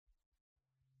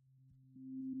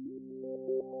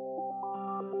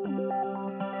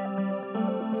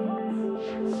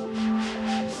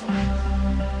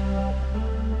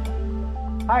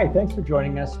Hi, thanks for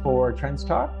joining us for Trends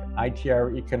Talk,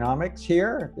 ITR Economics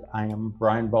here. I am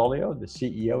Brian Bolio, the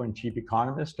CEO and Chief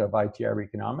Economist of ITR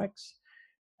Economics.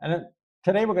 And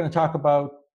today we're going to talk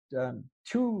about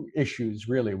two issues,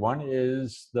 really. One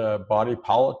is the body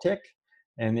politic,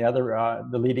 and the other,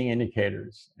 the leading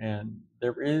indicators. And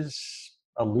there is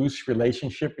a loose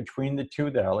relationship between the two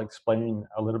that I'll explain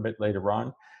a little bit later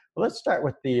on. But let's start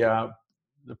with the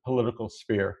political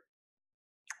sphere.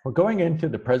 We're going into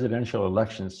the presidential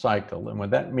election cycle, and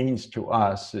what that means to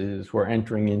us is we're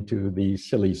entering into the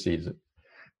silly season,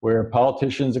 where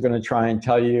politicians are going to try and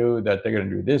tell you that they're going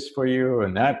to do this for you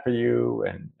and that for you,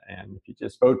 and if you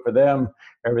just vote for them,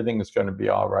 everything is going to be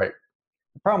all right.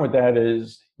 The problem with that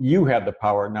is you have the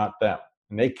power, not them.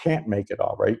 And they can't make it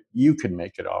all right. You can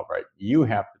make it all right. You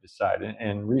have to decide.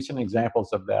 And recent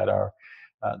examples of that are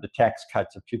the tax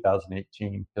cuts of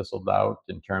 2018 fizzled out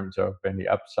in terms of any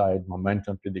upside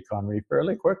momentum to the economy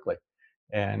fairly quickly.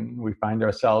 And we find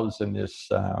ourselves in this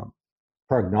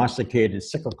prognosticated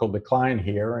cyclical decline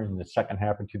here in the second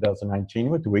half of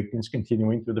 2019, with the weakness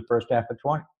continuing through the first half of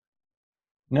 20.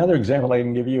 Another example I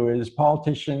can give you is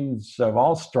politicians of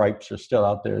all stripes are still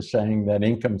out there saying that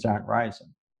incomes aren't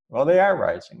rising. Well, they are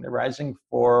rising. They're rising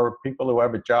for people who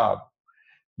have a job.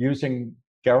 Using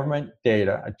government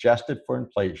data adjusted for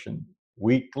inflation,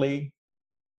 weekly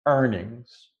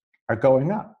earnings are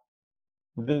going up.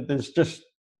 There's just,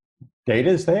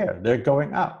 data's there, they're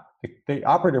going up. The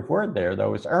operative word there,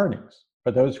 though, is earnings.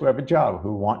 For those who have a job,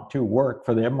 who want to work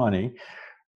for their money,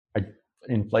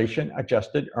 inflation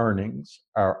adjusted earnings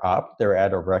are up, they're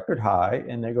at a record high,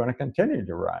 and they're going to continue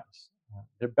to rise.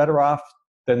 They're better off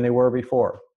than they were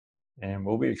before. And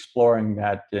we'll be exploring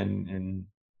that in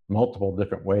multiple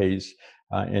different ways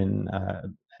in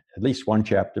at least one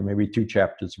chapter, maybe two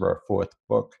chapters of our fourth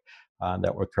book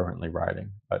that we're currently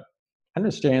writing. But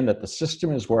understand that the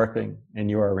system is working and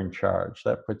you are in charge.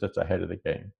 That puts us ahead of the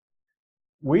game.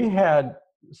 We had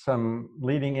some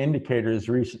leading indicators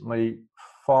recently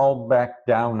fall back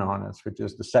down on us, which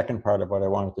is the second part of what I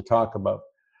wanted to talk about.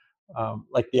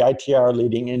 Like the ITR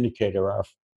leading indicator, our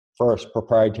first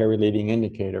proprietary leading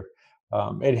indicator.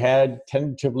 It had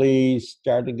tentatively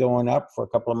started going up for a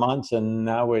couple of months, and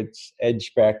now it's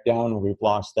edged back down, and we've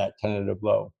lost that tentative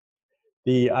low.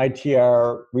 The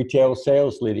ITR retail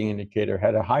sales leading indicator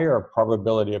had a higher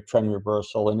probability of trend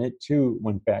reversal, and it too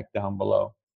went back down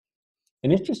below.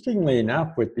 And interestingly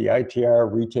enough, with the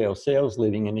ITR retail sales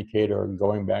leading indicator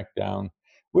going back down,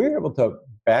 we were able to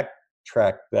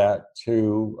backtrack that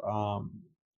to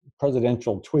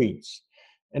presidential tweets.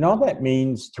 And all that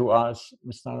means to us,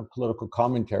 it's not a political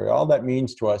commentary, all that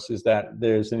means to us is that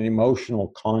there's an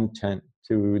emotional content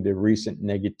to the recent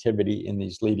negativity in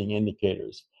these leading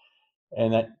indicators.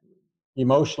 And that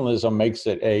emotionalism makes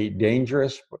it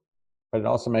dangerous, but it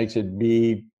also makes it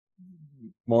be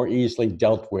more easily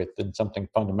dealt with than something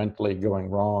fundamentally going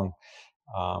wrong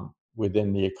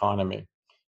within the economy.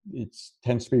 It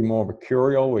tends to be more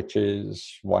mercurial, which is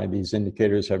why these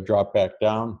indicators have dropped back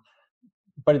down.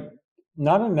 But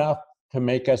not enough to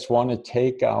make us want to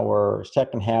take our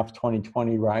second half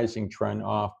 2020 rising trend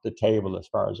off the table as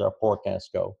far as our forecasts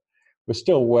go. We're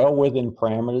still well within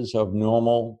parameters of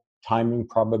normal timing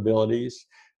probabilities.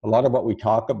 A lot of what we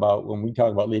talk about when we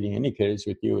talk about leading indicators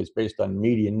with you is based on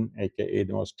median, aka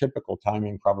the most typical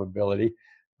timing probability.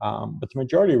 But the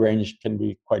majority range can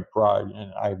be quite broad,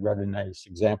 and I read a nice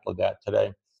example of that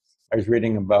today. I was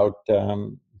reading about the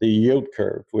yield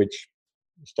curve, which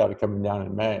started coming down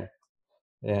in May.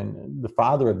 And the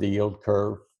father of the yield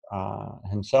curve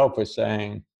himself was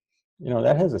saying, you know,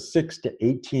 that has a 6 to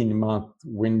 18 month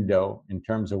window in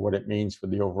terms of what it means for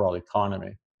the overall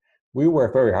economy. We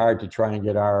work very hard to try and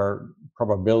get our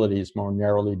probabilities more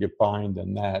narrowly defined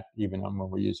than that, even when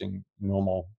we're using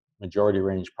normal majority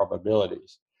range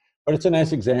probabilities. But it's a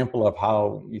nice example of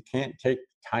how you can't take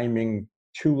timing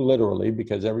too literally,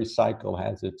 because every cycle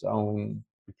has its own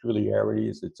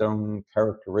peculiarities, its own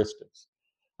characteristics.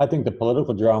 I think the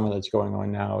political drama that's going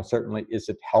on now certainly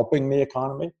isn't helping the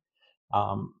economy,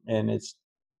 and it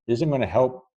isn't going to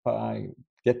help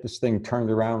get this thing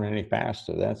turned around any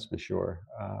faster, that's for sure.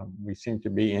 We seem to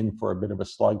be in for a bit of a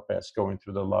slugfest going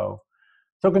through the low.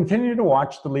 So continue to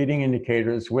watch the leading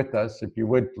indicators with us, if you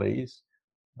would please.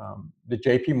 The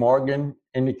JP Morgan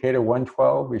indicator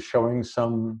 112 is showing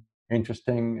some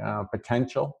interesting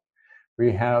potential.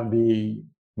 We have the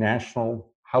National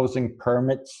Housing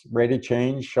Permits rate of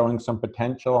change showing some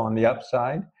potential on the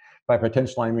upside. By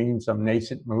potential, I mean some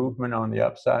nascent movement on the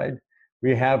upside.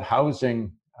 We have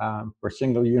housing for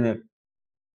single unit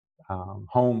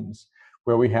homes,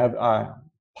 where we have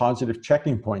positive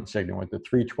checking point signal with the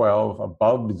 312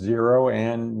 above zero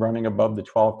and running above the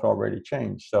 1212 rate of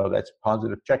change. So that's a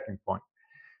positive checking point.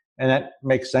 And that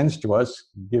makes sense to us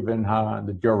given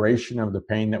the duration of the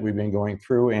pain that we've been going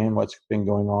through and what's been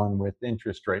going on with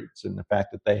interest rates and the fact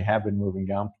that they have been moving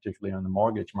down, particularly on the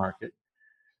mortgage market.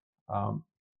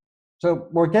 So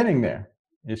we're getting there.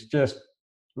 It's just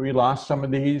we lost some of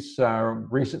these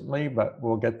recently, but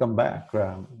we'll get them back.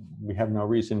 We have no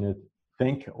reason to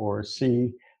think or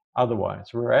see otherwise.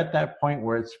 We're at that point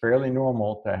where it's fairly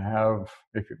normal to have,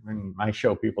 when I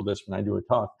show people this when I do a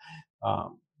talk,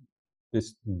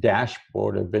 this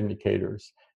dashboard of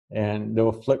indicators, and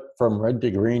they'll flip from red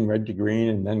to green,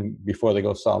 and then before they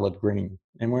go solid green.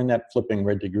 And we're in that flipping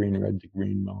red to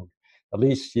green mode. At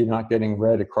least you're not getting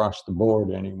red across the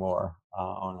board anymore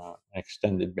on an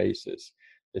extended basis.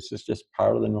 This is just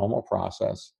part of the normal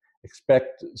process.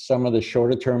 Expect some of the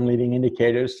shorter term leading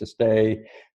indicators to stay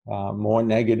more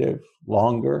negative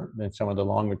longer than some of the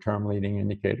longer term leading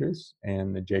indicators.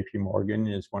 And the JP Morgan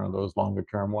is one of those longer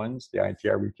term ones. The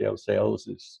ITR retail sales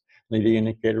leading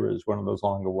indicator is one of those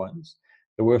longer ones.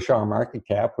 The Wilshire market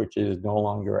cap, which is no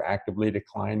longer actively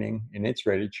declining in its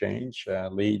rate of change,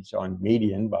 leads on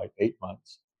median by 8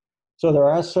 months. So there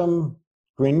are some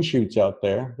green shoots out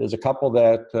there. There's a couple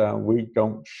that we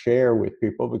don't share with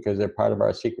people because they're part of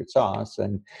our secret sauce,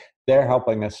 and they're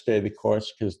helping us stay the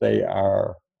course because they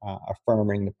are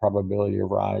affirming the probability of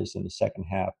rise in the second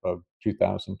half of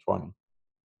 2020.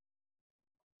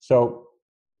 So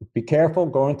be careful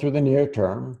going through the near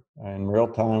term. In real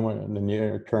time, when the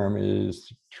near term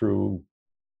is through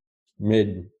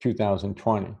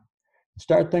mid-2020.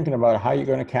 Start thinking about how you're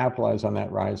going to capitalize on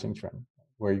that rising trend.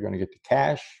 Where you're going to get the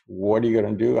cash, what are you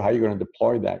going to do, how are you going to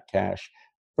deploy that cash,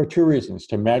 for two reasons: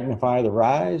 to magnify the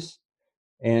rise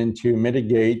and to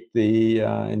mitigate the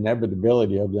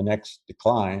inevitability of the next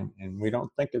decline. And we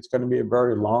don't think it's going to be a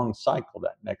very long cycle,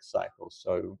 that next cycle.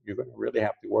 So you're going to really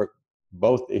have to work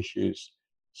both issues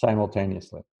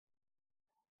simultaneously.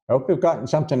 I hope you've gotten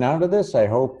something out of this. I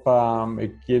hope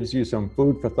it gives you some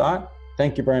food for thought.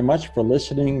 Thank you very much for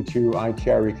listening to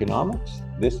ITR Economics.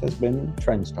 This has been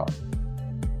Trends Talk.